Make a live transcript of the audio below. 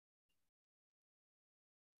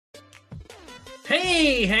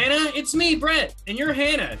Hey, Hannah, it's me, Brett, and you're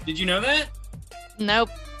Hannah. Did you know that? Nope.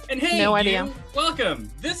 And hey, No idea.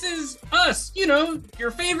 Welcome. This is us,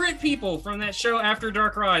 your favorite people from that show After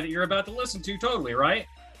Dark Ride that you're about to listen to, totally, right?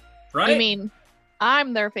 Right? You mean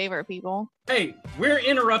I'm their favorite people? Hey, we're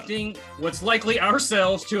interrupting what's likely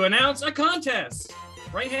ourselves to announce a contest.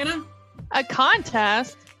 Right, Hannah? A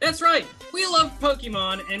contest? That's right. We love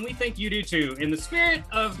Pokemon, and we think you do too. In the spirit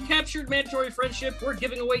of captured mandatory friendship, we're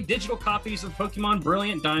giving away digital copies of Pokemon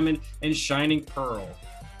Brilliant Diamond and Shining Pearl.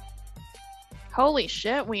 Holy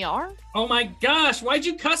shit, we are? Oh my gosh, why'd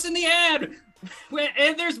you cuss in the ad?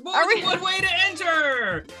 And there's more than one way to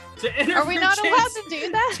enter! Are we not allowed to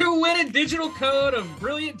do that? To win a digital code of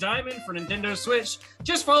Brilliant Diamond for Nintendo Switch,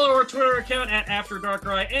 just follow our Twitter account at After Dark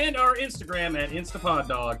Ride and our Instagram at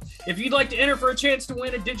InstaPodDog. If you'd like to enter for a chance to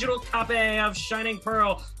win a digital copy of Shining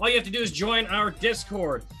Pearl, all you have to do is join our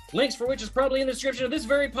Discord. Links for which is probably in the description of this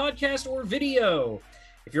very podcast or video.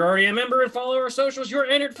 If you're already a member and follow our socials, you're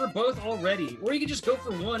entered for both already. Or you can just go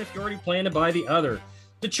for one if you already plan to buy the other.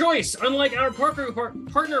 The choice, unlike our partner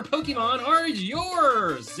Pokemon, is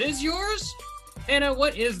yours. Is yours? Hannah,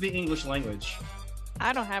 what is the English language?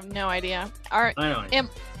 I don't have no idea. I know.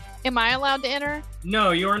 Am I allowed to enter?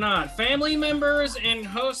 No, you're not. Family members and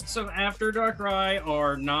hosts of After Dark Ride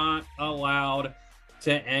are not allowed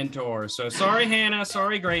to enter. So sorry, Hannah.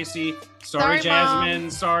 Sorry, Gracie. Sorry, Jasmine.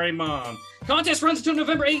 Mom. Sorry, Mom. Contest runs until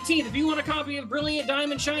November 18th. If you want a copy of Brilliant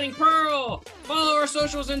Diamond Shining Pearl, follow our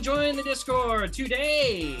socials and join the Discord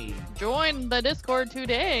today. Join the Discord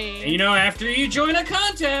today. And after you join a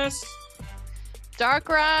contest,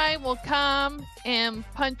 Darkrai will come and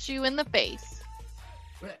punch you in the face.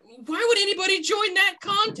 Why would anybody join that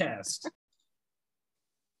contest?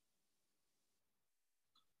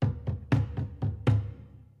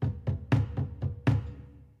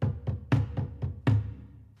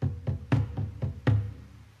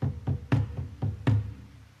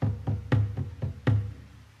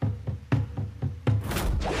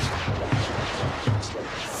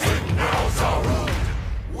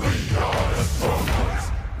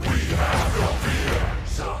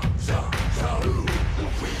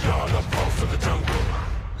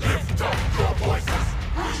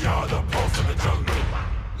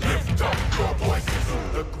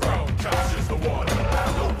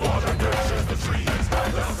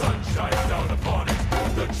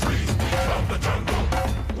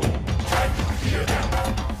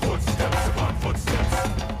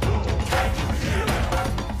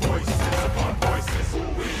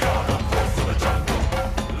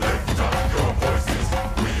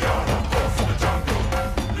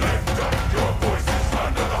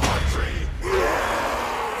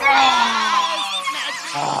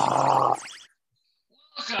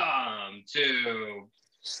 To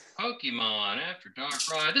Pokemon After Dark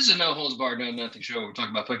Ride. This is a no holds barred, no nothing show. We're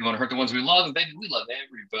talking about Pokemon and hurt the ones we love, and baby, we love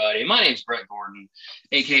everybody. My name's Brett Gordon,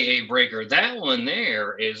 aka Breaker. That one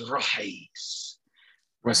there is Rice.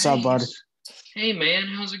 What's up, bud? Hey man,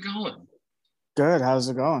 how's it going? Good. How's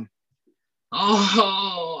it going?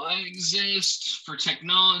 Oh, I exist for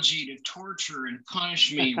technology to torture and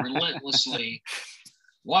punish me relentlessly.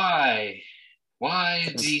 Why? Why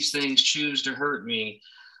do these things choose to hurt me?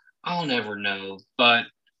 I'll never know, but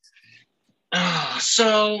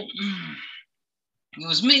so it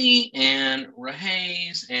was me and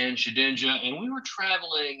Rahaze and Shedinja, and we were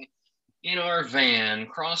traveling in our van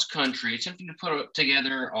cross country, attempting to put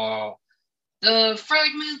together the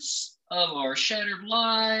fragments of our shattered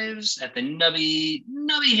lives at the nubby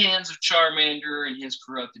hands of Charmander and his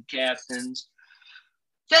corrupted captains.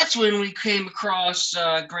 That's when we came across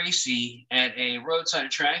Gracie at a roadside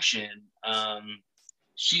attraction.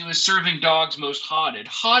 She was serving dogs most haunted.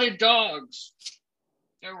 Haunted dogs.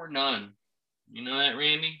 There were none. You know that,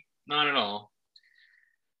 Randy? Not at all.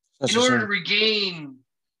 In order to regain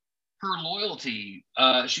her loyalty,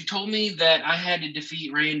 she told me that I had to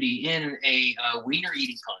defeat Randy in a wiener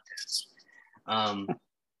eating contest.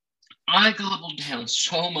 I gobbled down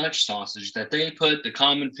so much sausage that they put the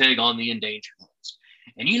common pig on the endangered ones.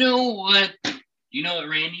 And you know what? You know what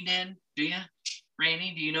Randy did? Do you?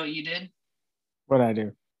 Randy, do you know what you did? What'd I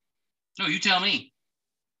do? No, you tell me.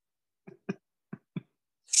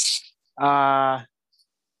 I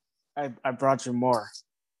brought you more.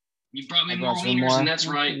 You brought me more wieners, and that's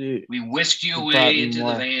right. We whisked you away into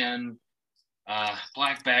the van,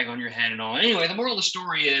 black bag on your head and all. Anyway, the moral of the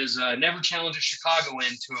story is never challenge a Chicagoan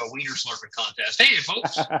to a wiener slurping contest. Hey,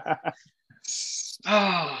 folks.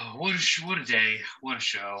 Oh, what a day. What a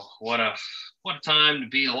show. What a time to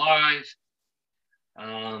be alive.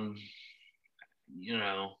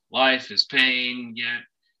 Life is pain, yet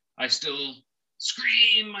I still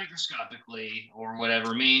scream microscopically or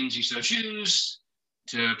whatever means you so choose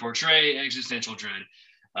to portray existential dread.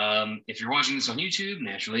 If you're watching this on YouTube,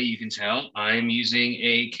 naturally you can tell I'm using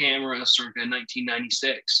a camera circa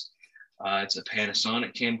 1996. It's a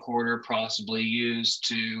Panasonic camcorder, possibly used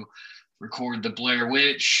to record the Blair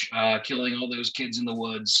Witch killing all those kids in the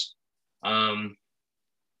woods.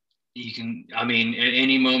 You can, I mean, at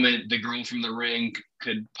any moment, the girl from The Ring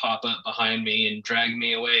could pop up behind me and drag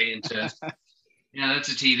me away into. Yeah, that's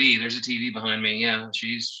a TV. There's a TV behind me. Yeah,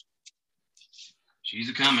 she's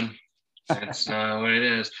a coming. That's what it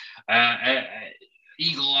is.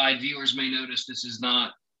 Eagle-eyed viewers may notice this is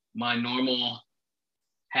not my normal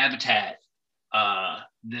habitat.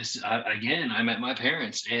 Again, I'm at my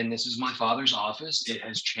parents', and this is my father's office. It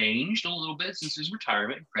has changed a little bit since his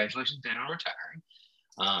retirement. Congratulations, Dad, on retiring.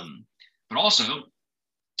 But also,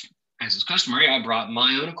 as is customary, I brought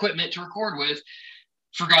my own equipment to record with.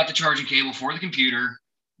 Forgot the charging cable for the computer,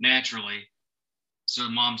 naturally. So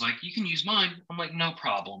Mom's like, you can use mine. I'm like, no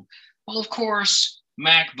problem. Well, of course,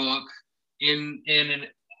 MacBook in an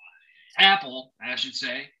Apple, I should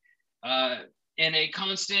say, in a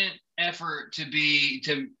constant effort to be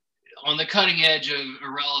on the cutting edge of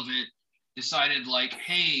irrelevant, decided like,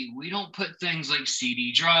 hey, we don't put things like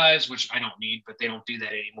CD drives, which I don't need, but they don't do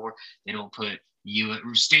that anymore. They don't put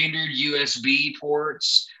standard USB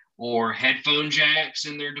ports or headphone jacks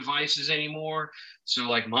in their devices anymore. So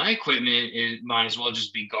like my equipment, it might as well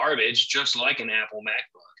just be garbage, just like an Apple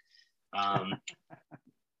MacBook.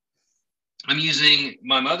 I'm using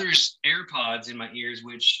my mother's AirPods in my ears,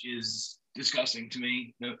 which is disgusting to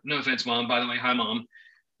me. No offense, Mom. By the way, hi, Mom.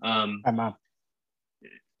 Hi, Mom.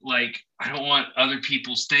 Like, I don't want other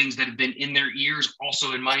people's things that have been in their ears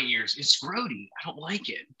also in my ears. It's grody. I don't like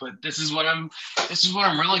it. But this is what I'm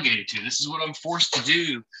relegated to. This is what I'm forced to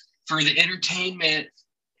do for the entertainment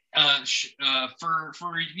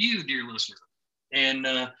for you, dear listener. And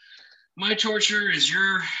my torture is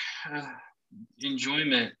your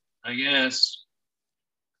enjoyment, I guess.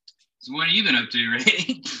 So what have you been up to,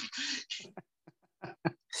 Ray?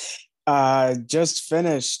 Just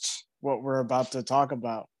finished what we're about to talk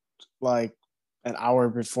about like an hour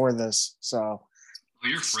before this. So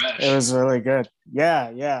you're fresh. It was really good.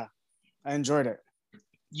 Yeah. I enjoyed it.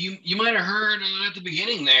 You might have heard at the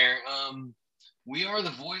beginning there. We are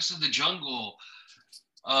the voice of the jungle.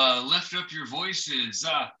 Lift up your voices.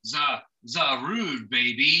 Rude,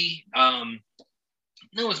 baby.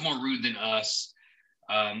 No one's more rude than us.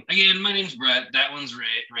 Again, my name's Brett. That one's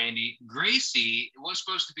Randy. Gracie was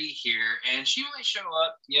supposed to be here, and she might show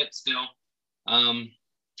up yet still.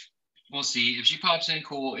 We'll see. If she pops in,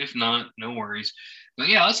 cool. If not, no worries. But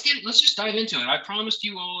yeah, let's just dive into it. I promised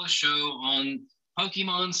you all a show on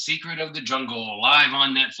Pokemon Secret of the Jungle live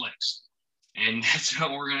on Netflix. And that's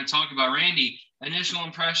what we're going to talk about. Randy, initial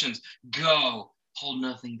impressions. Go. Hold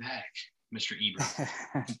nothing back, Mr. Ebert.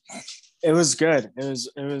 It was good. It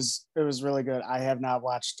was really good. I have not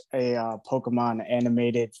watched a Pokemon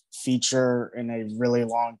animated feature in a really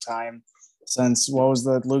long time, since what was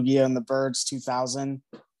the Lugia and the Birds 2000?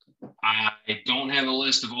 I don't have a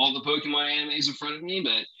list of all the Pokemon animes in front of me,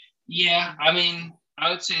 but yeah, I mean,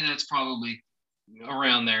 I would say that's probably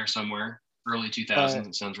around there somewhere. Early 2000s,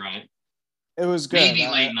 it sounds right. It was good. Maybe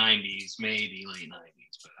late 90s,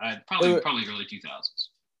 but probably early 2000s.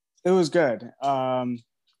 It was good. All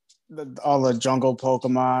the jungle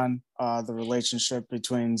Pokemon, the relationship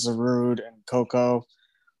between Zarude and Coco.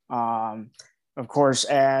 Of course,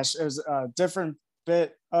 Ash. It was a different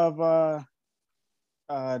bit of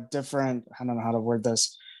different, I don't know how to word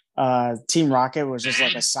this. Team Rocket was just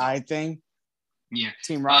like a side thing. Yeah.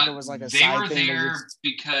 Team Rocket was like a side thing. They were there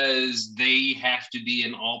because they have to be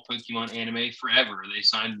in all Pokemon anime forever. They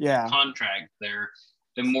signed a contract. Their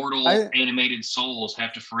immortal animated souls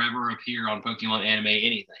have to forever appear on Pokemon anime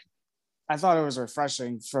anything. I thought it was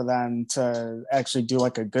refreshing for them to actually do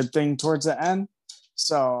like a good thing towards the end.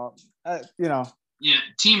 So, Yeah,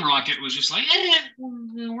 Team Rocket was just like,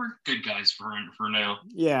 we're good guys for now.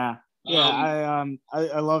 Yeah.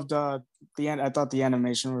 I loved the end. I thought the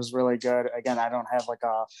animation was really good. Again, I don't have like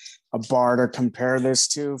a bar to compare this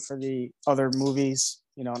to for the other movies,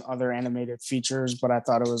 and other animated features, but I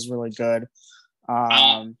thought it was really good.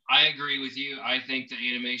 I agree with you. I think the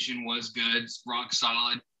animation was good, rock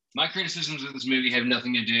solid. My criticisms of this movie have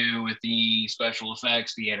nothing to do with the special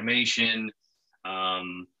effects, the animation. I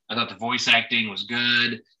thought the voice acting was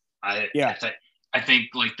good. I think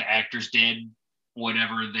like the actors did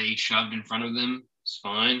whatever they shoved in front of them. It's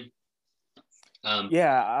fine.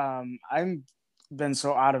 I've been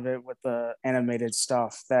so out of it with the animated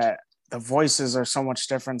stuff that the voices are so much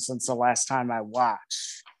different since the last time I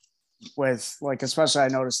watched. with like, especially I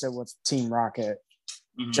noticed it with Team Rocket.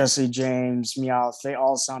 Mhm. Jesse James, Meowth, they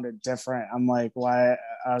all sounded different. I'm like, why?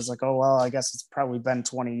 I was like, oh, well, I guess it's probably been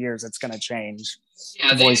 20 years. It's going to change.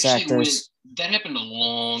 Yeah, they Voice actually went. actors. That happened a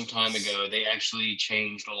long time ago. They actually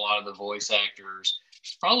changed a lot of the voice actors.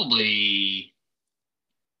 Probably,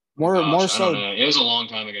 More I don't so, know. It was a long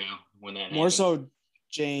time ago when that more happened. so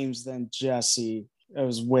James than Jesse. It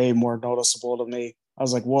was way more noticeable to me. I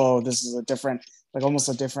was like, whoa, this is a different, like almost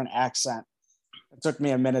a different accent. It took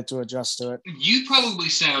me a minute to adjust to it. You probably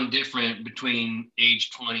sound different between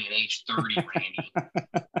age 20 and age 30, Randy.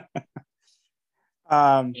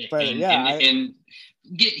 But yeah, and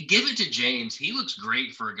give it to James. He looks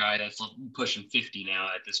great for a guy that's pushing 50 now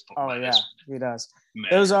at this point. oh yeah, he does.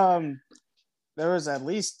 There was at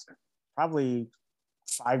least probably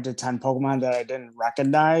 5 to 10 Pokemon that I didn't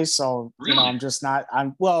recognize. So Really? I'm just not.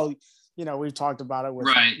 I'm well. We've talked about it with.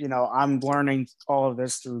 Right. I'm learning all of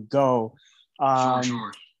this through Go.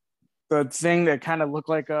 Sure. The thing that kind of looked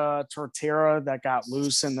like a Torterra that got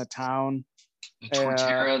loose in the town. The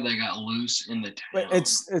Torterra that got loose in the town. But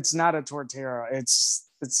it's not a Torterra. It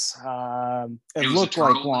looked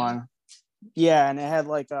like one. Yeah, and it had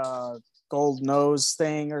like a gold nose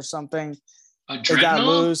thing or something. A Dreadnought? It got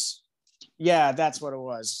loose. Yeah, that's what it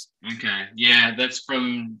was. Okay. Yeah, that's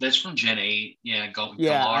from Gen 8. Yeah,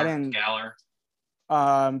 Galar.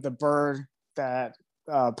 The bird, that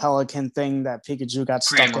pelican thing that Pikachu got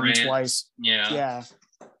stuck in twice. Yeah. Yeah.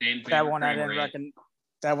 That one I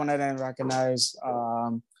didn't recognize.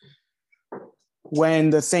 When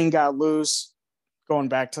the thing got loose, going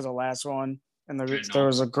back to the last one, and there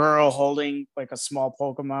was a girl holding like a small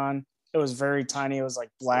Pokemon. It was very tiny. It was like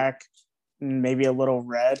black and maybe a little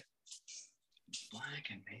red. Black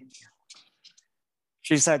and maybe.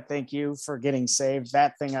 She said, "Thank you for getting saved."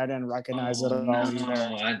 That thing I didn't recognize at all. No,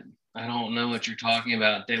 I don't know what you're talking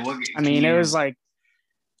about. It was like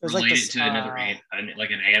related to another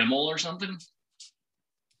like an animal or something.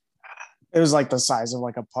 It was like the size of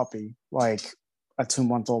like a puppy, like a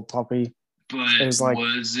 2-month-old puppy. But it was like,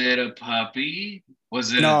 was it a puppy?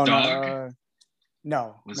 Was it a dog?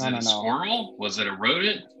 No. Was it a squirrel? Was it a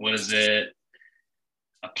rodent? Was it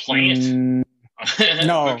a plant? No.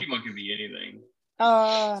 Pokemon can be anything.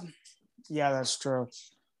 Yeah, that's true.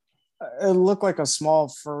 It looked like a small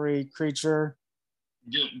furry creature.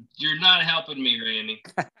 You're not helping me, Randy.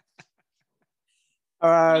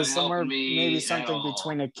 Somewhere maybe something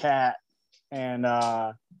between a cat and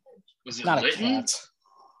was it not Litten? A cat.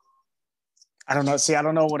 I don't know. See, I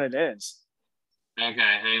don't know what it is. Okay,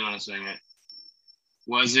 hang on a second.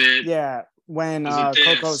 Was it? Yeah, when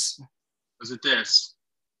Coco's. Was it this?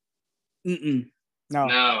 No.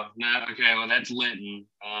 No. Okay, well that's Litten.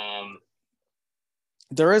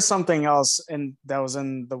 There is something else that was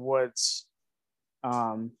in the woods.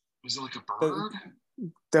 Was it like a bird?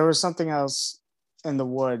 There was something else in the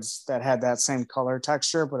woods that had that same color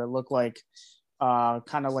texture, but it looked like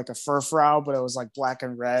kind of like a Furfrou, but it was like black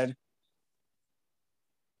and red.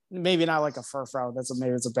 Maybe not like a Furfrou.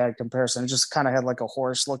 Maybe it's a bad comparison. It just kind of had like a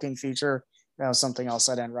horse looking feature. That was something else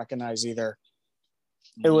I didn't recognize either.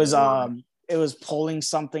 It was pulling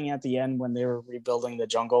something at the end when they were rebuilding the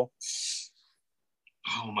jungle.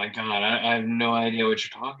 Oh my God. I have no idea what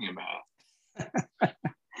you're talking about.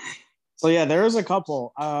 So yeah, there was a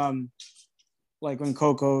couple. Like when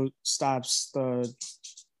Coco stops the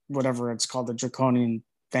whatever it's called, the draconian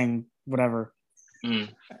thing, whatever.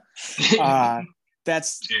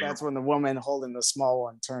 That's when the woman holding the small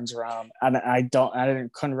one turns around, and I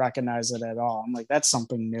couldn't recognize it at all. I'm like, that's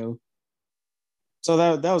something new. So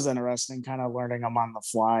that was interesting, kind of learning them on the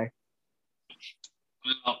fly.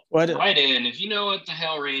 Well, write in if you know what the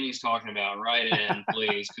hell Randy's talking about. Write in,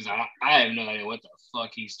 please, because I have no idea what the fuck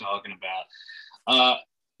he's talking about.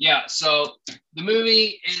 Yeah. So the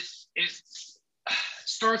movie it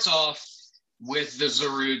starts off with the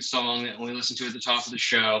Zarude song that we listened to at the top of the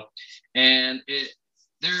show, and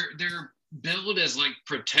they're billed as like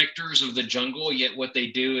protectors of the jungle. Yet what they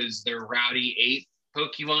do is they're rowdy ape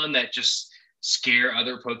Pokemon that just scare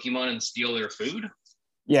other Pokemon and steal their food.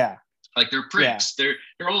 Yeah. Like they're pricks. Yeah.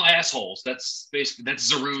 They're all assholes. That's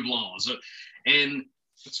Zarude laws. And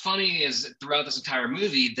what's funny is throughout this entire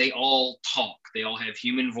movie, they all talk. They all have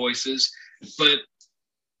human voices, but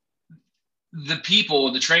the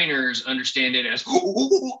trainers understand it as but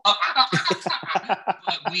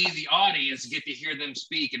we, the audience, get to hear them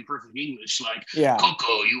speak in perfect English, like,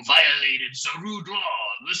 Coco, you violated Zarude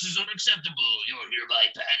law. This is unacceptable. You're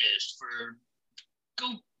hereby banished for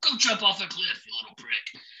go jump off a cliff, you little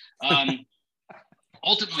prick.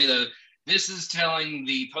 Ultimately, though, this is telling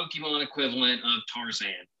the Pokemon equivalent of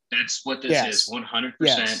Tarzan. That's what this is,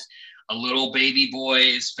 100%. A little baby boy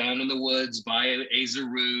is found in the woods by a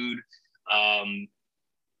Zarude.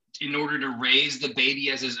 In order to raise the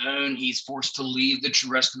baby as his own, he's forced to leave the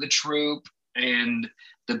rest of the troop, and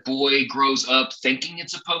the boy grows up thinking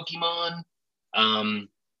it's a Pokemon,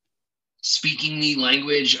 speaking the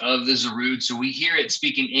language of the Zarude. So we hear it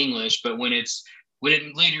speaking English, but when it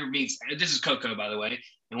later meets, this is Coco, by the way,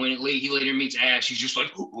 and when he later meets Ash, he's just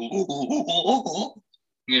like,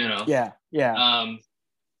 you know. Yeah.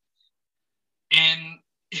 And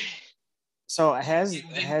so has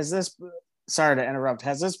this, sorry to interrupt,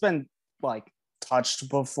 has this been like touched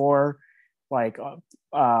before, like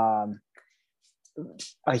a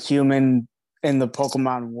human in the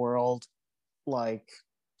Pokemon world, like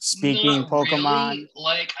speaking Pokemon? Really.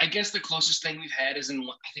 Like, I guess the closest thing we've had is I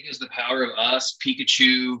think it was The Power of Us.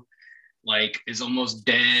 Pikachu like is almost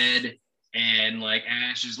dead, and like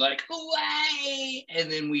Ash is like, away, and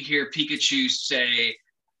then we hear Pikachu say,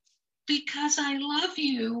 because I love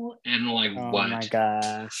you, and like, what? Oh my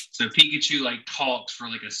gosh. So Pikachu like talks for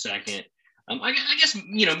like a second. I guess,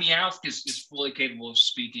 you know, Meowth is fully capable of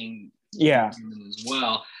speaking human as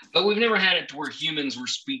well, but we've never had it to where humans were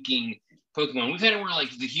speaking Pokemon. We've had it where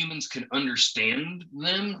like the humans can understand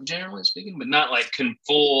them, generally speaking, but not like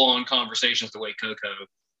full on conversations the way Coco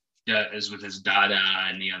does with his Dada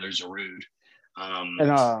and the others are rude.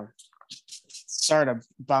 And sorry to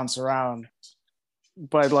bounce around,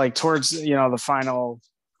 but like towards, you know, the final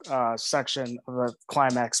section of the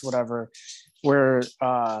climax, whatever, where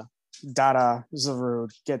Dada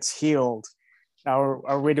Zarude gets healed. Now,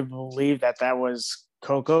 are we to believe that was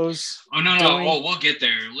Coco's? Oh no! Oh, we'll get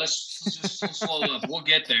there. Let's just slow up. We'll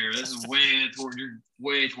get there. This is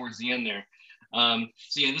way towards the end there. So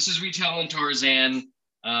yeah, this is retelling Tarzan.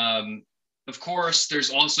 Of course, there's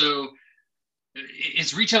also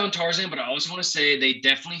it's retelling Tarzan, but I also want to say they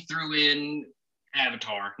definitely threw in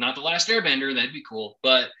Avatar, not the Last Airbender. That'd be cool,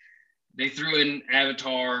 but they threw in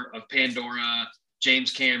Avatar of Pandora,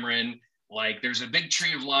 James Cameron. Like, there's a big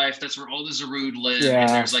tree of life. That's where all the Zarude live. Yeah. And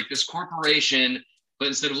there's like this corporation, but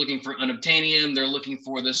instead of looking for unobtainium, they're looking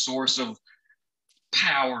for the source of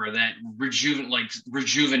power that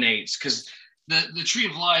rejuvenates. Because the tree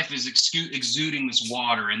of life is exuding this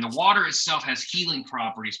water, and the water itself has healing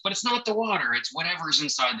properties, but it's not the water. It's whatever's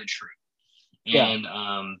inside the tree. And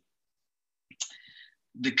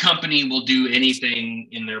the company will do anything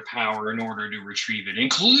in their power in order to retrieve it,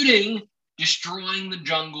 including destroying the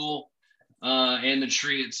jungle and the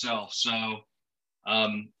tree itself. So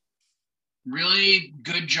really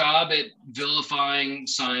good job at vilifying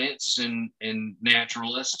science and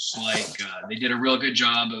naturalists. Like they did a real good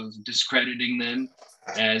job of discrediting them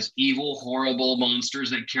as evil, horrible monsters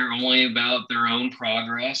that care only about their own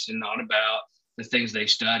progress and not about the things they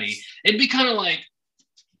study. It'd be kind of like,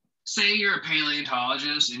 say you're a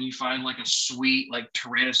paleontologist and you find like a sweet like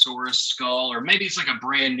Tyrannosaurus skull, or maybe it's like a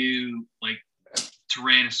brand new like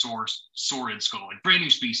Tyrannosaurus saurid skull, like brand new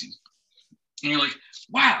species. And you're like,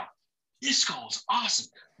 wow, this skull is awesome.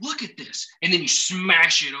 Look at this. And then you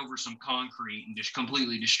smash it over some concrete and just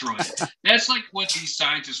completely destroy it. That's like what these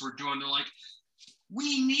scientists were doing. They're like,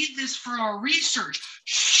 we need this for our research.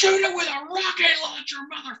 Shoot it with a rocket launcher,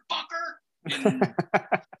 motherfucker. And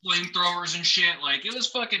flamethrowers and shit. Like, it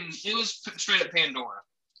was straight up Pandora.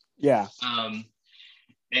 Yeah.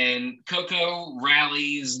 And Coco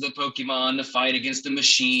rallies the Pokemon to fight against the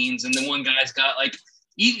machines. And the one guy's got like,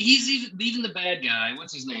 he's even the bad guy.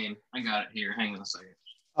 What's his name? I got it here. Hang on a second.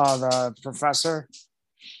 Oh, the professor?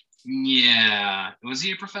 Yeah. Was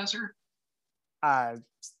he a professor?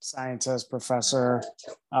 Scientist, professor.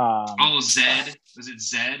 Zed. Was it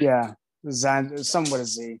Zed? Yeah. Zed, somewhat a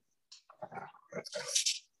Z.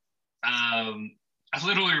 I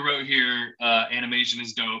literally wrote here, animation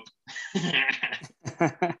is dope.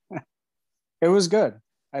 It was good.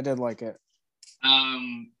 I did like it.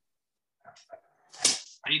 I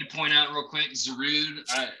need to point out real quick, Zarude,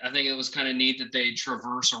 I think it was kind of neat that they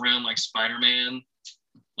traverse around like Spider-Man.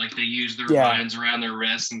 Like they use their vines around their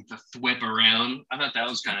wrists and to thwip around. I thought that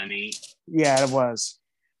was kind of neat. Yeah, it was.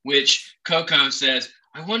 Which Coco says,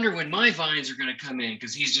 I wonder when my vines are going to come in,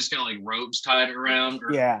 because he's just got like ropes tied around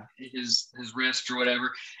his wrist or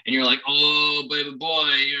whatever. And you're like, oh, baby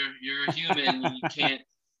boy, you're a human.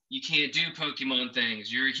 you can't do Pokemon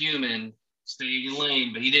things. You're a human. Stay in your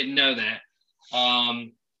lane. But he didn't know that. A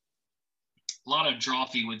lot of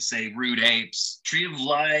Drawfee would say rude apes. Tree of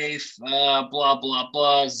life, blah, blah,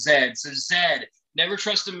 blah, Zed. So Zed, never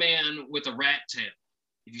trust a man with a rat tail.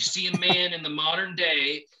 If you see a man in the modern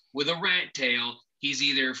day with a rat tail, he's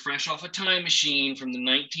either fresh off a time machine from the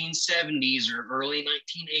 1970s or early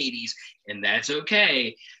 1980s, and that's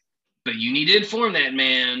okay. But you need to inform that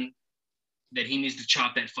man that he needs to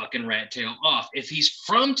chop that fucking rat tail off. If he's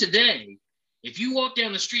from today, if you walk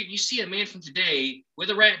down the street and you see a man from today with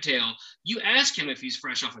a rat tail, you ask him if he's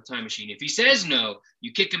fresh off a time machine. If he says no,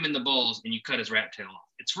 you kick him in the balls and you cut his rat tail off.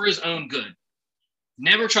 It's for his own good.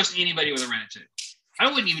 Never trust anybody with a rat tail. I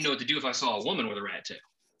wouldn't even know what to do if I saw a woman with a rat tail.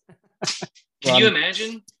 Can you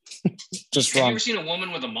imagine? Just Have you ever seen a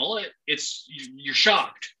woman with a mullet? You're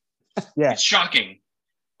shocked. Yeah. It's shocking.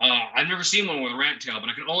 I've never seen one with a rat tail, but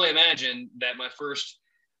I can only imagine that my first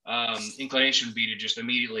inclination would be to just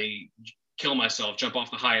immediately kill myself, jump off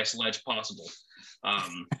the highest ledge possible.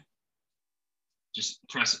 Just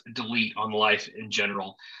press delete on life in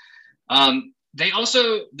general. They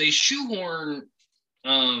shoehorn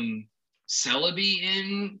Celebi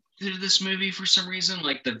into this movie for some reason,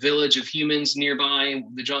 like the village of humans nearby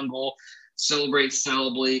the jungle celebrates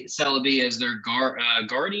Celebi as their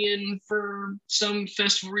guardian for some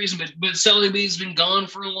festival reason, but Celebi's been gone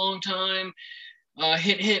for a long time.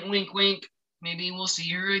 Hint, hint, wink, wink. Maybe we'll see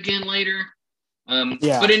her again later.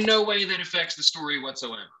 But in no way that affects the story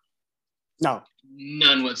whatsoever. No.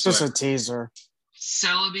 None whatsoever. Just a teaser.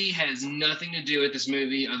 Celebi has nothing to do with this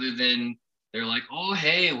movie other than they're like, oh,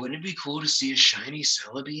 hey, wouldn't it be cool to see a shiny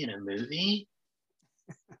Celebi in a movie?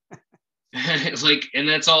 It's like, and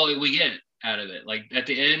that's all we get out of it. Like at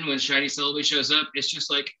the end, when shiny Celebi shows up, it's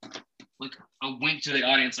just like a wink to the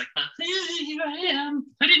audience, like, here I am.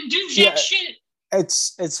 I didn't do jack shit.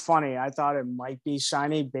 It's funny. I thought it might be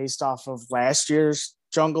shiny based off of last year's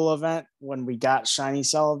jungle event when we got shiny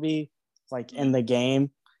Celebi, like in the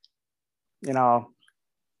game. You know,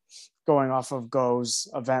 going off of Go's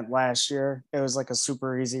event last year, it was like a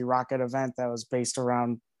super easy rocket event that was based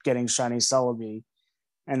around getting shiny Celebi.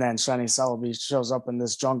 And then shiny Celebi shows up in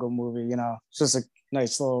this jungle movie. You know, it's just a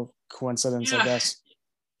nice little coincidence, I guess.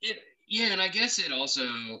 And I guess it also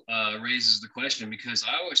raises the question, because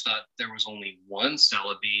I always thought there was only one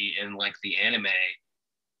Celebi in like the anime,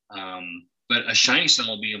 but a shiny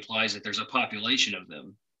Celebi implies that there's a population of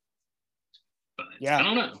them. But I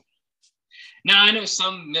don't know. Now I know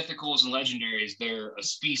some mythicals and legendaries, they're a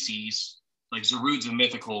species, like Zarude's a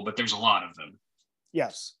mythical, but there's a lot of them.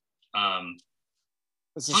 Yes.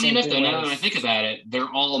 Funny enough, though, now that I think about it, they're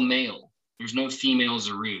all male. There's no female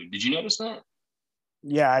Zarude. Did you notice that?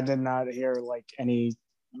 Yeah, I did not hear like any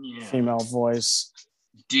female voice.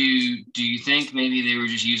 Do you think maybe they were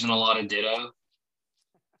just using a lot of Ditto?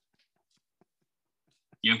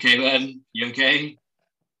 You okay, bud? You okay?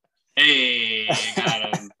 Hey,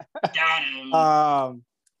 got him. Got him.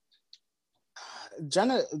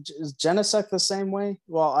 Is Genesect the same way?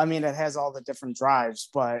 Well, I mean, it has all the different drives,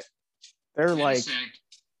 but they're Genesect like...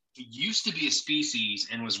 It used to be a species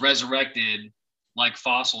and was resurrected like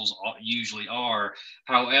fossils usually are.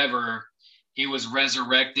 However, it was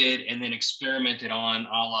resurrected and then experimented on a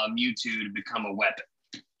la Mewtwo to become a weapon.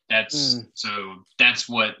 So that's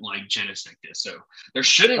what like Genesect is. So there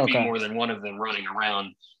shouldn't be more than one of them running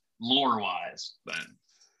around lore-wise, but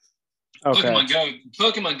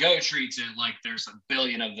Pokemon Go treats it like there's a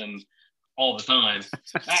billion of them all the time.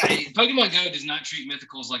 Pokemon Go does not treat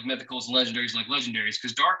mythicals like mythicals and legendaries like legendaries,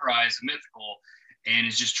 because Darkrai is a mythical and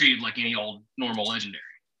is just treated like any old normal legendary.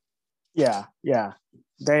 Yeah.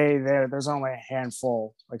 There's only a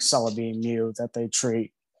handful like Celebi and Mew that they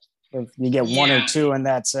treat. If you get one or two and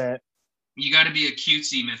that's it. You got to be a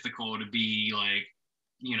cutesy mythical to be like,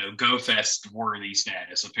 Go Fest worthy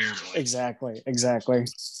status, apparently. Exactly.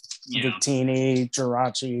 Yeah. Victini,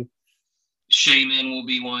 Jirachi. Shaman will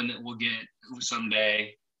be one that we'll get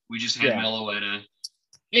someday. We just had Meloetta.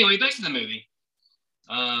 Anyway, back to the movie.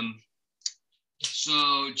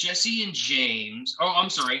 So Jesse and James. Oh, I'm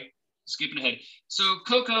sorry. Skipping ahead. So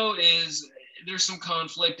Coco there's some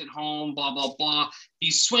conflict at home, blah, blah, blah.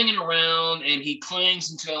 He's swinging around and he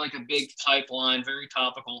clangs into like a big pipeline, very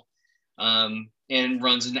topical, and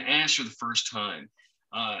runs into Ash for the first time.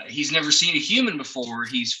 He's never seen a human before.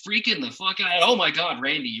 He's freaking the fuck out. Oh my God,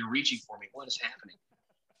 Randy, you're reaching for me. What is happening?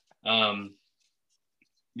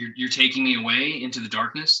 You're taking me away into the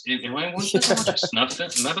darkness. Am I about to watch a snuff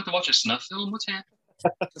film? Am I about to watch a snuff film? What's happening?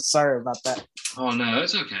 Sorry about that. Oh no,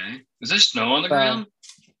 it's okay. Is there snow on the ground?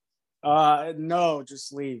 No,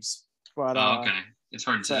 just leaves. But okay. It's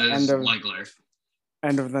hard to tell. It's light glare.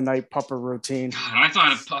 End of the night puppet routine. God, I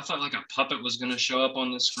thought like a puppet was going to show up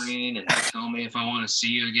on the screen and tell me if I want to see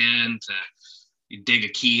you again, to dig a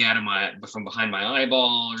key out of from behind my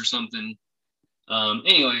eyeball or something.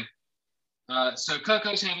 Anyway, so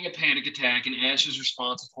Coco's having a panic attack, and Ash's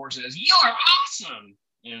response, of course, is "You're awesome,"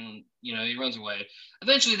 and he runs away.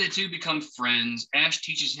 Eventually, the two become friends. Ash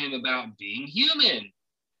teaches him about being human,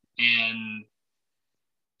 and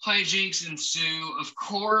hijinks ensue. Of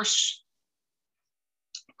course,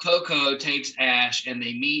 Coco takes Ash and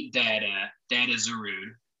they meet Dada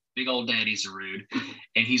Zarude, big old Daddy Zarude.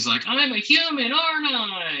 And he's like, I'm a human, aren't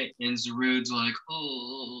I? And Zarude's like,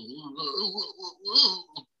 oh.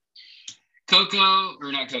 Coco,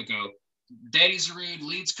 or not Coco, Daddy Zarude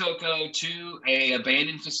leads Coco to a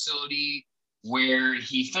abandoned facility where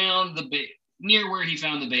he found near where he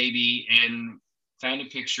found the baby and found a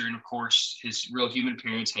picture. And of course, his real human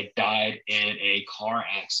parents had died in a car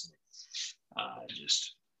accident.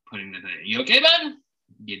 Just putting the thing. You okay, bud?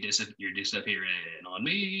 You're disappearing on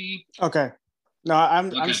me. Okay. No,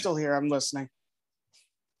 I'm still here. I'm listening.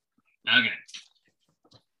 Okay.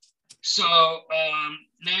 So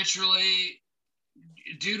naturally,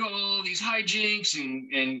 due to all these hijinks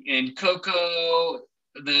and Coco,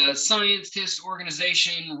 the scientist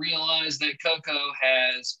organization realized that Coco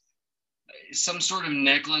has some sort of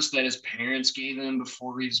necklace that his parents gave him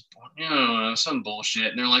before he's born. I don't know, some bullshit.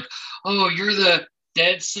 And they're like, oh, you're the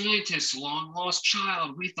dead scientist, long lost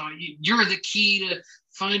child. We thought you're the key to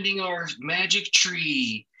finding our magic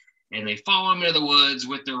tree. And they follow him into the woods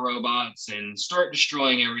with their robots and start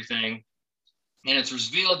destroying everything. And it's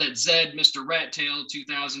revealed that Zed, Mr. Rattail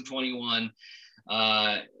 2021,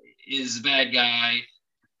 is the bad guy.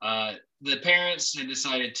 The parents had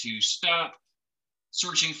decided to stop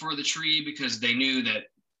searching for the tree because they knew that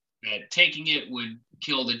taking it would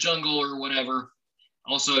kill the jungle or whatever.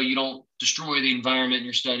 Also, you don't destroy the environment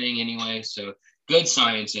you're studying anyway, so good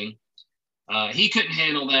sciencing. He couldn't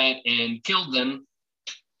handle that and killed them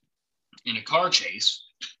in a car chase,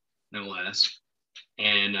 no less.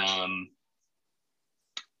 And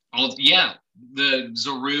the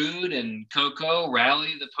Zarude and Coco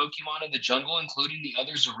rally the Pokemon of the jungle, including the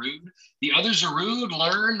other Zarude. The other Zarude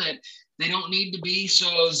learn that they don't need to be so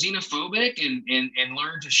xenophobic and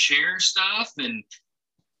learn to share stuff and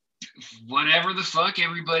whatever the fuck.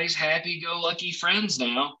 Everybody's happy-go-lucky friends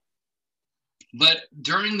now. But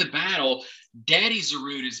during the battle, Daddy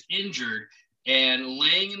Zarude is injured and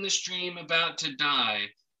laying in the stream about to die.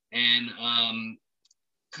 And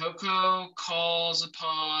Coco calls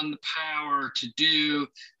upon the power to do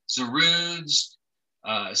Zarude's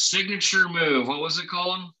signature move. What was it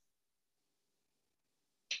called?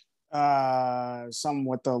 Some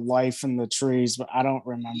with the life in the trees, but I don't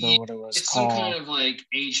remember what it was called. It's some kind of like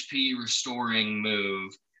HP restoring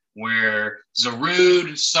move where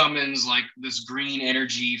Zarude summons like this green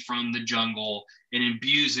energy from the jungle and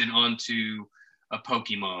imbues it onto a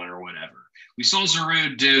Pokemon or whatever. We saw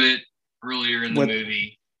Zarude do it earlier in the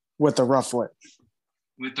movie. With the Rufflet.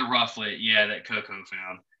 With the Rufflet, yeah, that Coco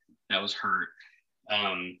found. That was hurt.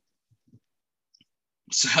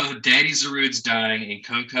 So Daddy Zarude's dying, and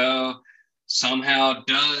Coco somehow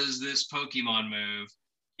does this Pokemon move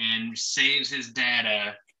and saves his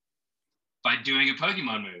dada by doing a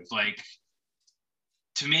Pokemon move. Like,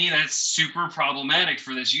 to me, that's super problematic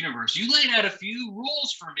for this universe. You laid out a few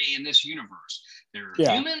rules for me in this universe. There are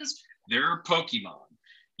humans, there are Pokemon.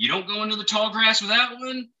 You don't go into the tall grass without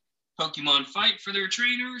one. Pokemon fight for their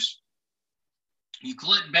trainers. You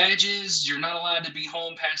collect badges. You're not allowed to be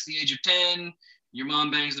home past the age of 10. Your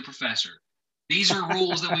mom bangs the professor. These are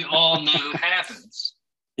rules that we all know happens.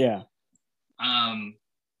 Yeah.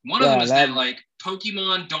 One of them is that like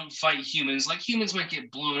Pokemon don't fight humans. Like humans might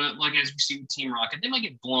get blown up, like as we see with Team Rocket, they might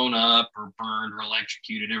get blown up or burned or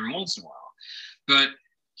electrocuted every once in a while. But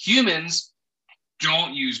humans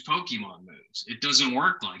don't use Pokemon moves. It doesn't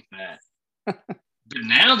work like that. But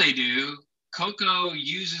now they do. Coco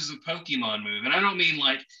uses a Pokemon move, and I don't mean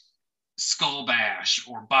like Skull Bash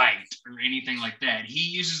or Bite or anything like that. He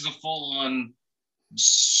uses a full-on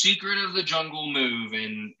Secret of the Jungle move,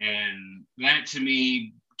 and that to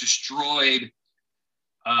me destroyed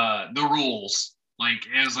the rules. Like,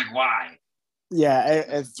 it was like, why? Yeah,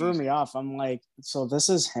 it threw me off. I'm like, so this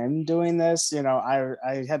is him doing this? You know,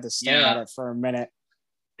 I had to stare at it for a minute.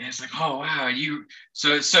 And it's like, oh wow,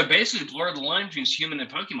 so basically blur the line between human and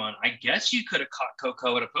Pokemon. I guess you could have caught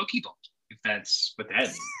Coco at a Pokeball, if that's what that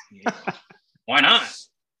means. Yeah. Why not?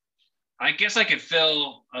 I guess I could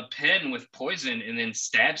fill a pen with poison and then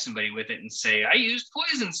stab somebody with it and say, I used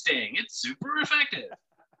Poison Sting. It's super effective.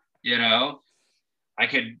 You know, I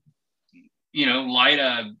could, light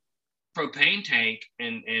a propane tank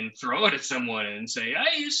and throw it at someone and say,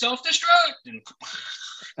 I use self-destruct. And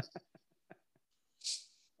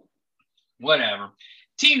whatever.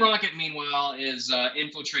 Team Rocket, meanwhile, is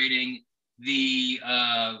infiltrating the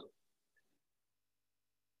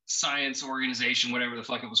science organization, whatever the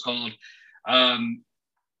fuck it was called.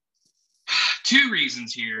 Two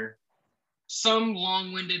reasons here. Some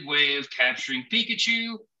long-winded way of capturing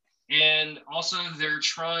Pikachu And also they're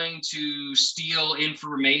trying to steal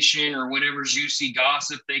information or whatever juicy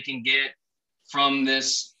gossip they can get from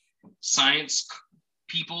this science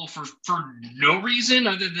people for no reason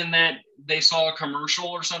other than that they saw a commercial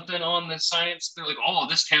or something on the science. They're like, oh,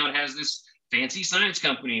 this town has this fancy science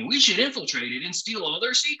company and we should infiltrate it and steal all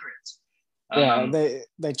their secrets. Yeah,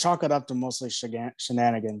 they chalk it up to mostly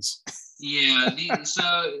shenanigans. Yeah,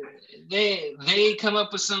 so they come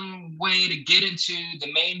up with some way to get into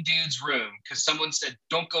the main dude's room because someone said,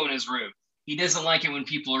 don't go in his room. He doesn't like it when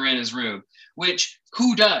people are in his room, which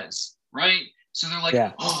who does, right? So they're like,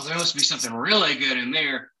 oh, there must be something really good in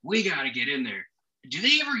there. We got to get in there. Do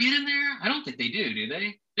they ever get in there? I don't think they do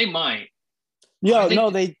they? They might. Yeah, no,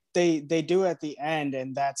 they do at the end,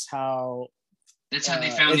 and that's how they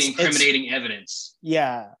found the incriminating evidence.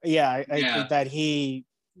 I think that he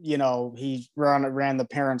ran the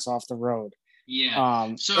parents off the road.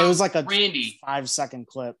 Yeah. So it was like a Randy, 5-second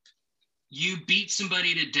clip. You beat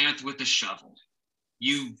somebody to death with a shovel.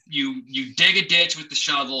 You dig a ditch with the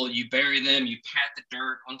shovel, you bury them, you pat the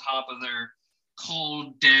dirt on top of their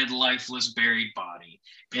cold, dead, lifeless, buried body.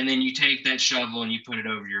 And then you take that shovel and you put it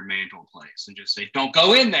over your mantle place and just say, don't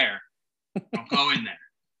go in there. Don't go in there.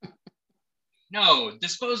 No,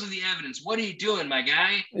 dispose of the evidence. What are you doing, my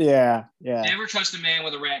guy? Yeah. Never trust a man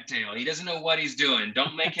with a rat tail. He doesn't know what he's doing.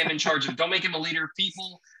 Don't make him in charge of, don't make him a leader of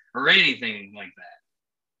people or anything like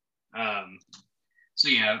that. So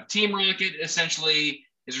yeah, Team Rocket essentially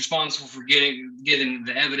is responsible for getting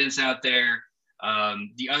the evidence out there.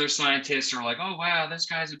 The other scientists are like, oh, wow, this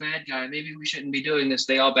guy's a bad guy. Maybe we shouldn't be doing this.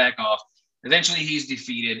 They all back off. Eventually he's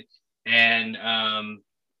defeated. And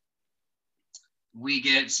we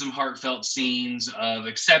get some heartfelt scenes of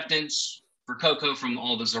acceptance for Coco from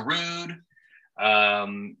all the Zarude.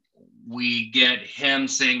 We get him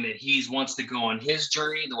saying that he wants to go on his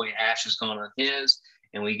journey the way Ash has gone on his.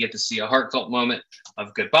 And we get to see a heartfelt moment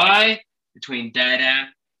of goodbye between Dada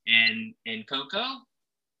and Coco.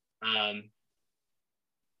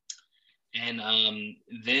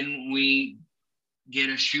 Then we get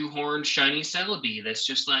a shoehorned shiny Celebi that's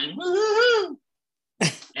just like, woo-hoo!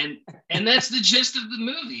 and that's the gist of the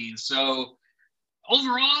movie. So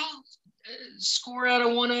overall, score out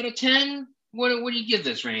of 1 out of 10. What do you give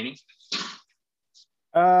this, Randy?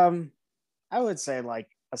 I would say like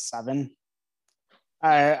a 7.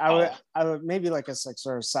 I would maybe like a 6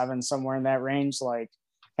 or a 7, somewhere in that range. Like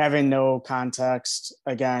having no context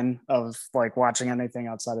again of like watching anything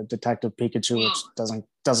outside of Detective Pikachu, which doesn't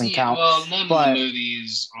count. Well, none of the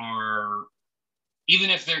movies are, even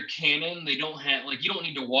if they're canon, they don't have like, you don't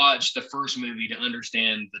need to watch the first movie to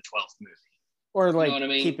understand the 12th movie. Or like, you know what I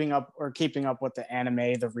mean? keeping up with the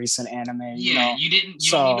anime, the recent anime. Yeah, you don't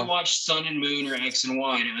need to watch Sun and Moon or X and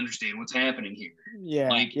Y to understand what's happening here.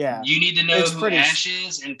 Yeah, You need to know who Ash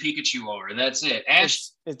is and Pikachu are. That's it.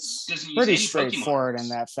 Ash, it's pretty straightforward in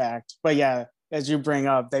that fact. But yeah, as you bring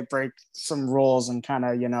up, they break some rules and kind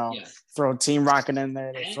of throw Team Rocket in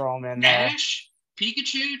there. They throw them in there. Ash,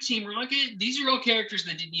 Pikachu, Team Rocket. These are all characters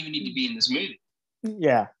that didn't even need to be in this movie.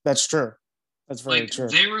 Yeah, that's true. That's very true.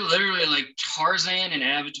 They were literally like Tarzan and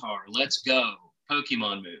Avatar. Let's go.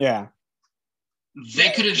 Pokemon movie. Yeah.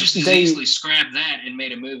 They could have just as easily scrapped that and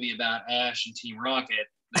made a movie about Ash and Team Rocket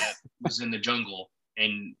that was in the jungle.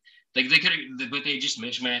 And they could have, but they just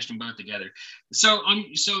mishmashed them both together. So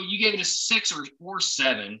you gave it a 6 or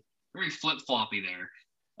 7. Very flip-floppy there.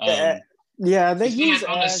 They use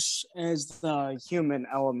Ash as the human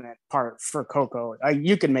element part for Coco.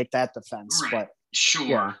 You can make that defense. Right. But sure.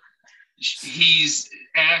 Yeah.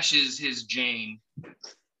 Ash is his Jane.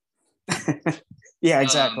 Yeah,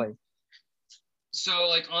 exactly. So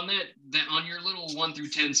like on that on your little 1 through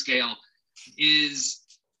 10 scale, is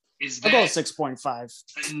that I'll go 6.5.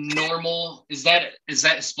 normal? Is that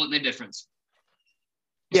splitting the difference?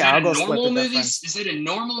 I'll go split the difference. Is it a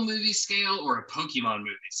normal movie scale or a Pokemon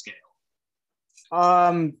movie scale?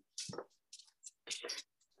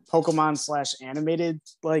 Pokemon / animated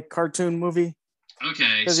like cartoon movie.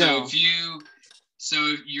 Okay, so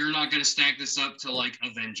you're not going to stack this up to like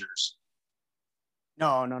Avengers.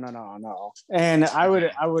 No. And I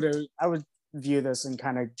would view this and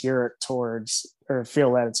kind of gear it towards, or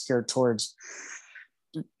feel that it's geared towards,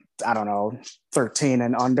 I don't know, 13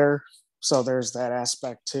 and under. So there's that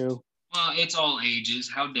aspect too. Well, it's all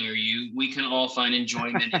ages. How dare you? We can all find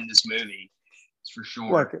enjoyment in this movie. It's for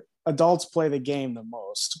sure. Look, adults play the game the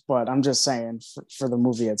most, but I'm just saying for the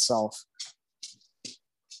movie itself.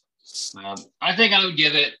 I think I would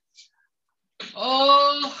give it,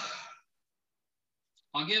 I'll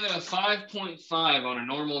give it a 5.5 on a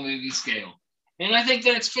normal movie scale. And I think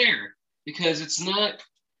that's fair because it's not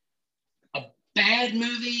bad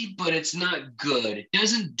movie, but it's not good. It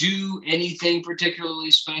doesn't do anything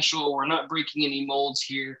particularly special. We're not breaking any molds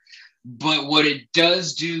here. But what it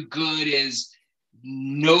does do good is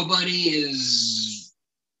nobody is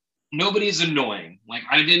annoying. Like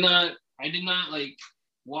I did not like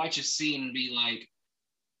watch a scene and be like,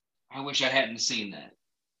 I wish I hadn't seen that.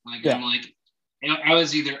 Like Yeah. I'm like, I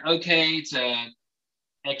was either okay to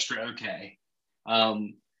extra okay.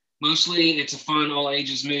 Mostly it's a fun all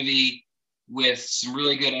ages movie with some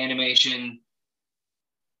really good animation.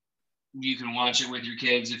 You can watch it with your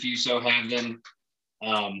kids if you so have them.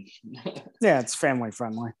 Yeah, it's family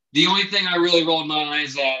friendly. The only thing I really rolled my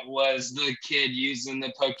eyes at was the kid using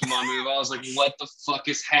the Pokemon move. I was like, what the fuck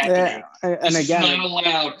is happening? Yeah, and this again, is not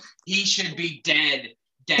allowed. He should be dead.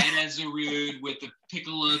 Dad Azarud with the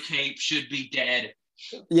Piccolo cape should be dead.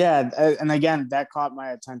 Yeah, and again, that caught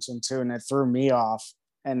my attention too, and it threw me off.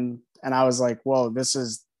 And I was like, "Whoa, this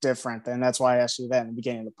is different." And that's why I asked you that in the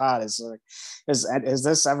beginning of the pod. Is like, has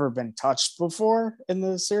this ever been touched before in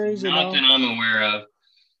the series? Not that I'm aware of.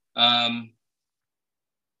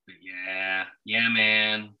 But yeah,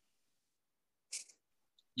 man.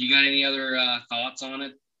 You got any other thoughts on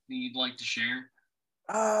it that you'd like to share?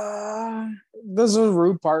 The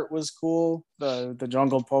Zaru part was cool. The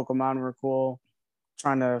jungle Pokemon were cool.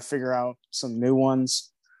 Trying to figure out some new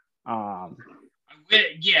ones. I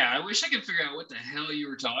wish I could figure out what the hell you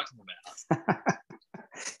were talking about.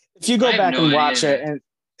 If you go back and watch it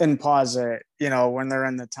and pause it, when they're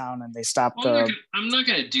in the town and they stop I'm not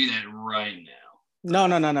gonna do that right now.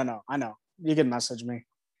 No. I know. You can message me.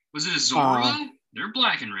 Was it a Zorro? They're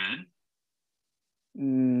black and red.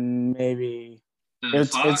 Maybe.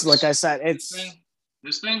 It's like I said, it's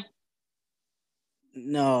this thing?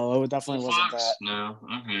 No, it definitely wasn't that. No,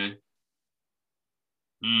 okay.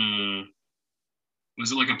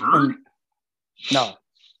 Was it like a bird? No.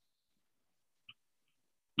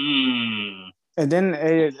 And then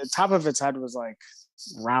the top of its head was like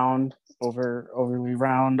round, overly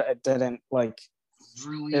round. It didn't like.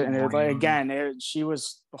 Really? And it, like again, she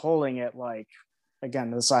was holding it like,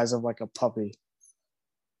 again, the size of like a puppy.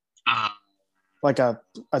 Like a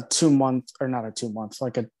 2 month, or not a 2 month,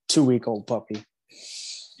 like a 2-week-old puppy.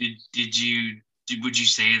 Would you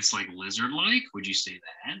say it's like lizard-like? Would you say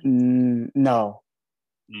that? No.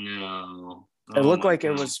 It looked like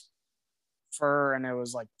it was fur, and it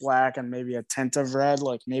was like black and maybe a tint of red.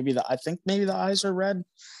 Like I think maybe the eyes are red.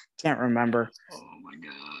 Can't remember. Oh my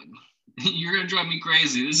God. You're gonna drive me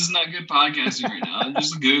crazy. This is not good podcasting right now. I'm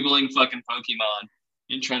just Googling fucking Pokemon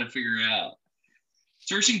and trying to figure it out.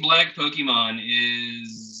 Searching black Pokemon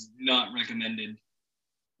is not recommended.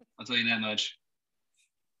 I'll tell you that much.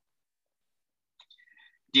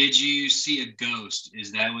 Did you see a ghost?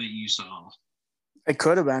 Is that what you saw? It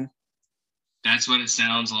could have been. That's what it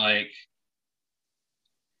sounds like.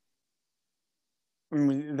 I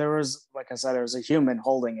mean, there was, like I said, there was a human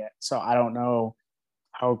holding it. So I don't know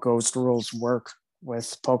how ghost rules work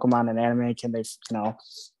with Pokemon and anime. Can they, can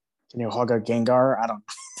you hug a Gengar? I don't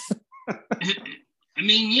know. I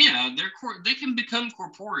mean, yeah, they can become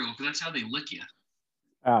corporeal because that's how they lick you.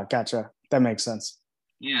 Oh, gotcha. That makes sense.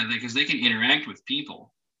 Yeah, because they can interact with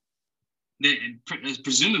people.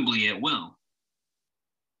 Presumably it will.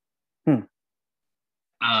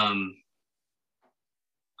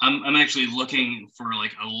 I'm actually looking for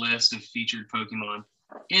like a list of featured Pokemon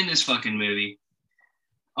in this fucking movie.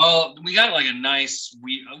 Oh, we got like a nice, I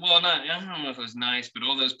don't know if it was nice, but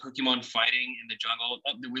all those Pokemon fighting in the jungle.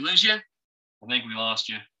 Oh, did we lose you? I think we lost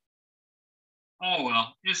you. Oh,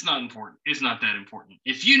 well, it's not important. It's not that important.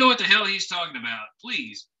 If you know what the hell he's talking about,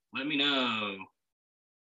 please let me know.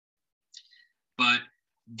 But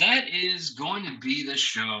that is going to be the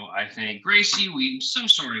show, I think. Gracie, so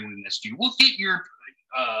sorry we missed you. We'll get your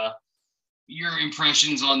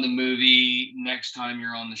impressions on the movie next time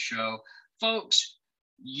you're on the show. Folks,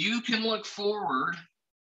 you can look forward.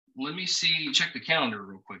 Let me check the calendar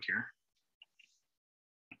real quick here.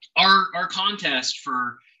 Our contest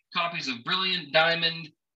for copies of Brilliant Diamond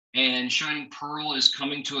and Shining Pearl is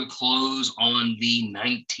coming to a close on the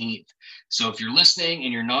 19th. So if you're listening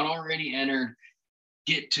and you're not already entered,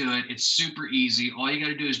 get to it. It's super easy. All you got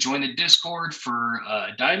to do is join the Discord for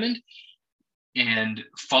Diamond and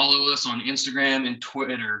follow us on Instagram and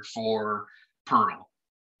Twitter for Pearl.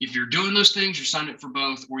 If you're doing those things, you're signed up for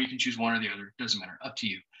both, or you can choose one or the other. It doesn't matter. Up to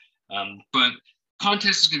you. But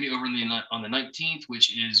contest is going to be over on the 19th,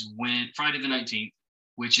 which is Friday the 19th,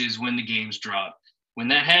 which is when the games drop. When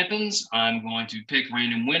that happens, I'm going to pick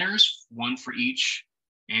random winners, one for each,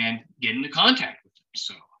 and get into contact with them.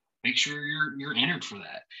 So make sure you're entered for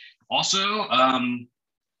that. Also,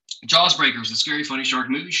 Jaws Breakers, the Scary Funny Shark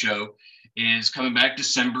movie show, is coming back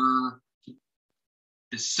December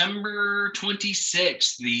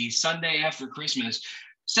 26th, the Sunday after Christmas.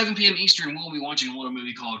 7 p.m. Eastern, we'll be watching a little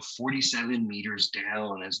movie called 47 Meters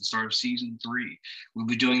Down as the start of season 3. We'll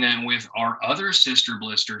be doing that with our other sister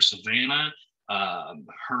blister, Savannah,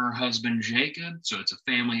 her husband, Jacob. So it's a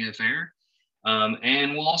family affair.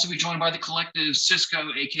 And we'll also be joined by the collective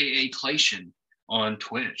Cisco, aka Clation, on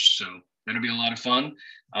Twitch. So that'll be a lot of fun.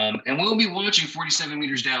 And we'll be watching 47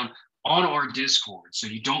 Meters Down on our Discord. So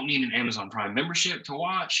you don't need an Amazon Prime membership to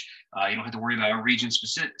watch. You don't have to worry about region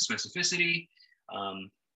specificity.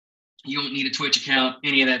 You don't need a Twitch account,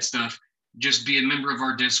 any of that stuff. Just be a member of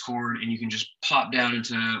our Discord and you can just pop down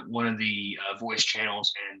into one of the voice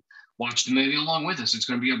channels and watch the movie along with us. It's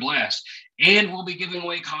going to be a blast. And we'll be giving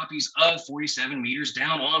away copies of 47 Meters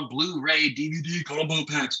Down on Blu-ray, DVD, combo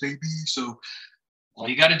packs, baby. So all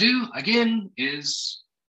you got to do, again, is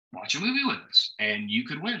watch a movie with us and you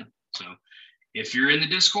could win. So if you're in the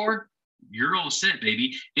Discord, you're all set,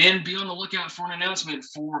 baby. And be on the lookout for an announcement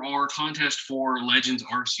for our contest for Legends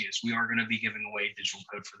Arceus. We are going to be giving away a digital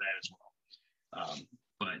code for that as well.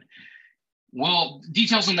 Well,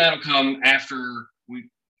 details on that will come after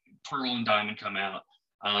Pearl and Diamond come out.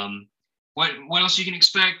 What else you can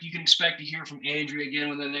expect? You can expect to hear from Andrea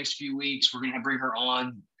again within the next few weeks. We're going to bring her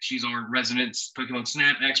on. She's our resident Pokemon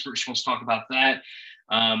Snap expert. She wants to talk about that.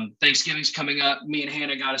 Thanksgiving's coming up. Me and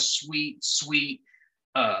Hannah got a sweet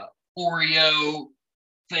Oreo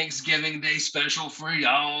Thanksgiving Day special for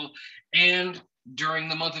y'all. And during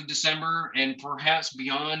the month of December and perhaps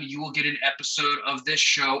beyond, you will get an episode of this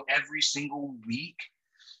show every single week.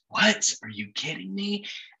 What? Are you kidding me?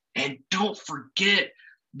 And don't forget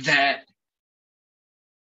that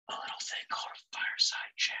a little thing called a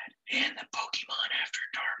fireside chat and the Pokemon After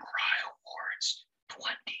Dark Rye Awards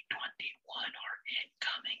 2021 are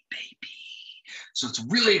incoming, baby. So it's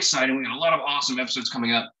really exciting. We got a lot of awesome episodes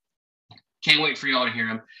coming up. Can't wait for y'all to hear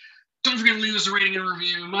them. Don't forget to leave us a rating and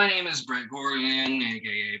review. My name is Brett Gorian,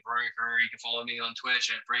 aka Breaker. You can follow me on Twitch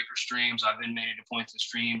at Breaker Streams. I've been made it a point to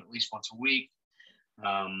stream at least once a week.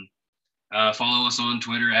 Follow us on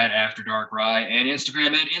Twitter at After Dark Rye and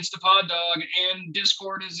Instagram at InstaPodDog. And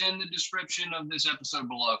Discord is in the description of this episode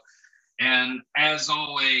below. And as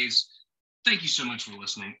always, thank you so much for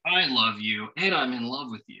listening. I love you, and I'm in love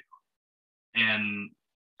with you. And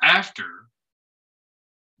after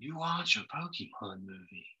you watch a Pokemon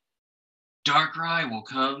movie, Darkrai will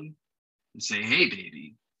come and say, "Hey,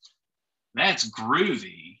 baby, that's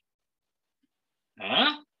groovy."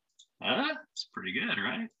 Huh? It's pretty good,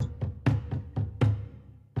 right?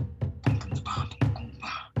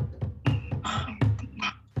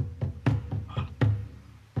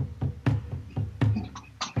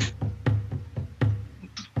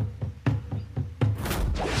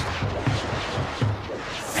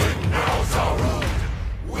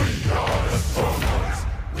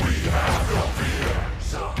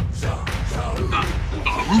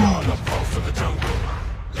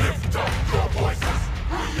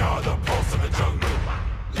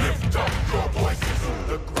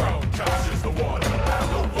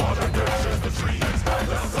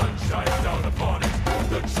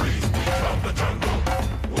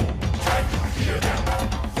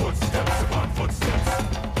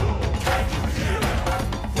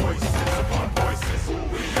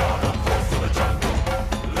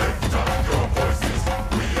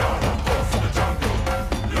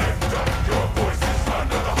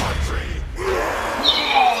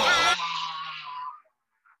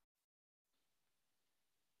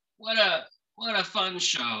 What a fun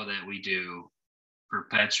show that we do.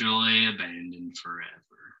 Perpetually abandoned forever.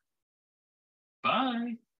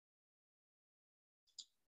 Bye.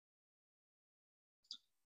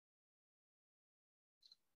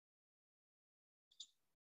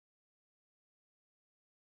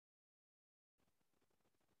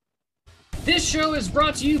 This show is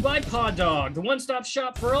brought to you by PodDog, the one-stop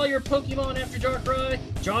shop for all your Pokemon After Dark Rye,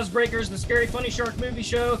 Jaws Breakers, the Scary Funny Shark movie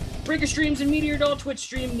show, Breaker Streams, and Meteor Doll Twitch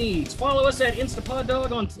stream needs. Follow us at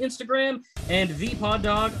InstaPodDog on Instagram and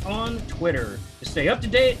ThePodDog on Twitter to stay up to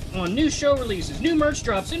date on new show releases, new merch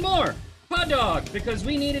drops, and more. PodDog, because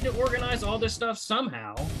we needed to organize all this stuff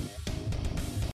somehow.